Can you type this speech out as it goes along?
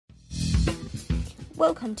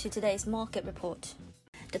Welcome to today's market report.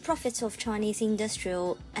 The profits of Chinese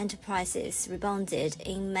industrial enterprises rebounded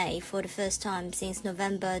in May for the first time since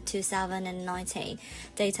November 2019,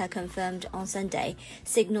 data confirmed on Sunday,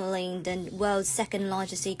 signaling the world's second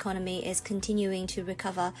largest economy is continuing to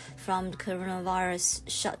recover from the coronavirus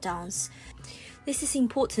shutdowns. This is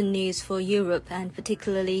important news for Europe and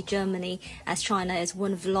particularly Germany, as China is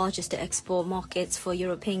one of the largest export markets for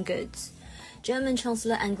European goods. German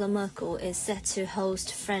Chancellor Angela Merkel is set to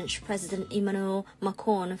host French President Emmanuel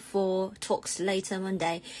Macron for talks later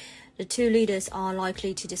Monday. The two leaders are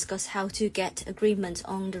likely to discuss how to get agreement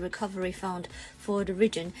on the recovery fund for the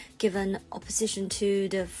region, given opposition to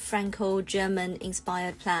the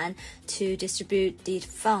Franco-German-inspired plan to distribute the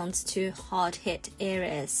funds to hard-hit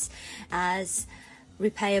areas as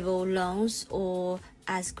repayable loans or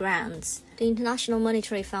as grants. The International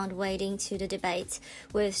Monetary Fund weighed into the debate,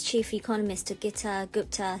 with Chief Economist Gita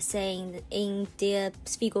Gupta saying in Der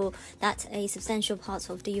Spiegel that a substantial part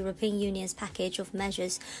of the European Union's package of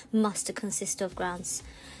measures must consist of grants.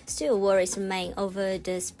 Still, worries remain over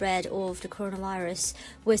the spread of the coronavirus,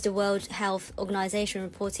 with the World Health Organization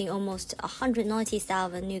reporting almost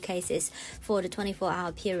 190,000 new cases for the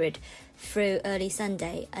 24-hour period through early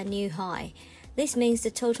Sunday, a new high. This means the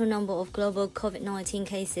total number of global COVID-19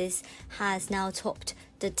 cases has now topped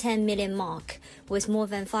the 10 million mark, with more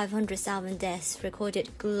than 500,000 deaths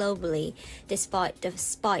recorded globally. Despite the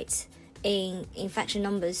spike in infection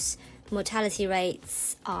numbers, mortality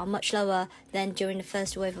rates are much lower than during the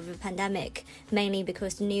first wave of the pandemic, mainly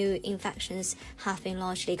because the new infections have been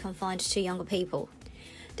largely confined to younger people.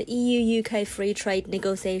 The EU-UK free trade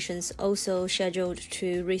negotiations also scheduled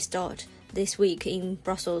to restart this week in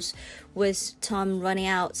Brussels, with time running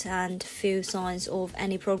out and few signs of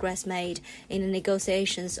any progress made in the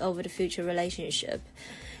negotiations over the future relationship.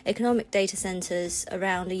 Economic data centers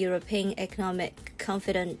around the European Economic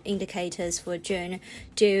Confidence Indicators for June,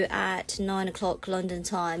 due at 9 o'clock London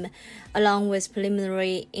time, along with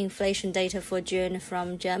preliminary inflation data for June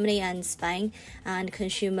from Germany and Spain, and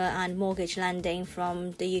consumer and mortgage lending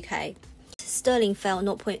from the UK. Sterling fell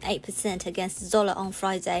 0.8% against the dollar on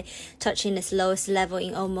Friday, touching its lowest level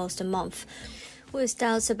in almost a month, with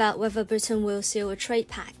doubts about whether Britain will seal a trade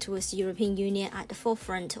pact with the European Union at the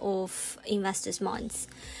forefront of investors' minds.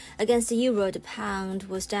 Against the euro, the pound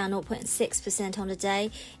was down 0.6% on the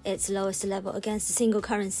day, its lowest level against a single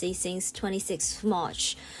currency since 26th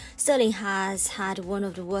March. Sterling has had one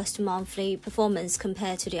of the worst monthly performances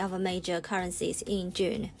compared to the other major currencies in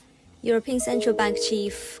June. European Central Bank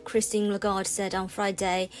Chief Christine Lagarde said on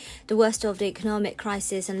Friday the worst of the economic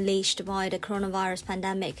crisis unleashed by the coronavirus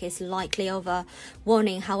pandemic is likely over,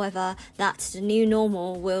 warning, however, that the new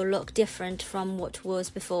normal will look different from what was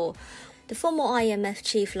before. The former IMF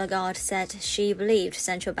chief Lagarde said she believed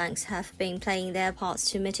central banks have been playing their parts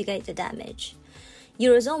to mitigate the damage.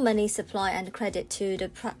 Eurozone money supply and credit to the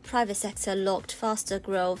private sector logged faster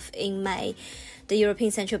growth in May, the European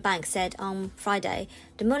Central Bank said on Friday.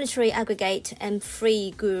 The monetary aggregate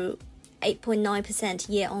M3 grew 8.9%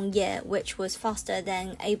 year-on-year, which was faster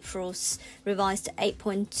than April's revised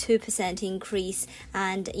 8.2% increase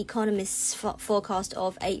and economists' forecast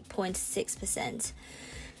of 8.6%.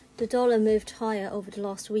 The dollar moved higher over the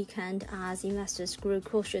last weekend as investors grew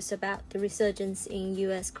cautious about the resurgence in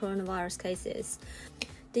US coronavirus cases.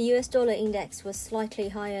 The US dollar index was slightly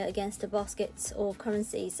higher against the baskets of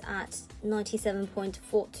currencies at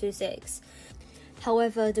 97.426.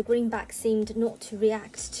 However, the greenback seemed not to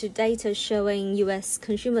react to data showing US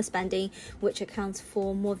consumer spending, which accounts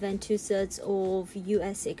for more than two-thirds of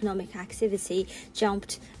US economic activity,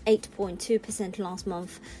 jumped 8.2% last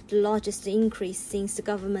month, the largest increase since the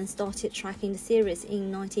government started tracking the series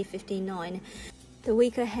in 1959. The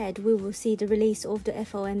week ahead, we will see the release of the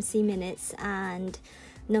FOMC minutes and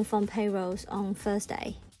non-farm payrolls on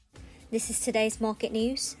Thursday. This is today's market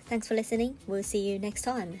news. Thanks for listening. We'll see you next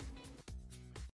time.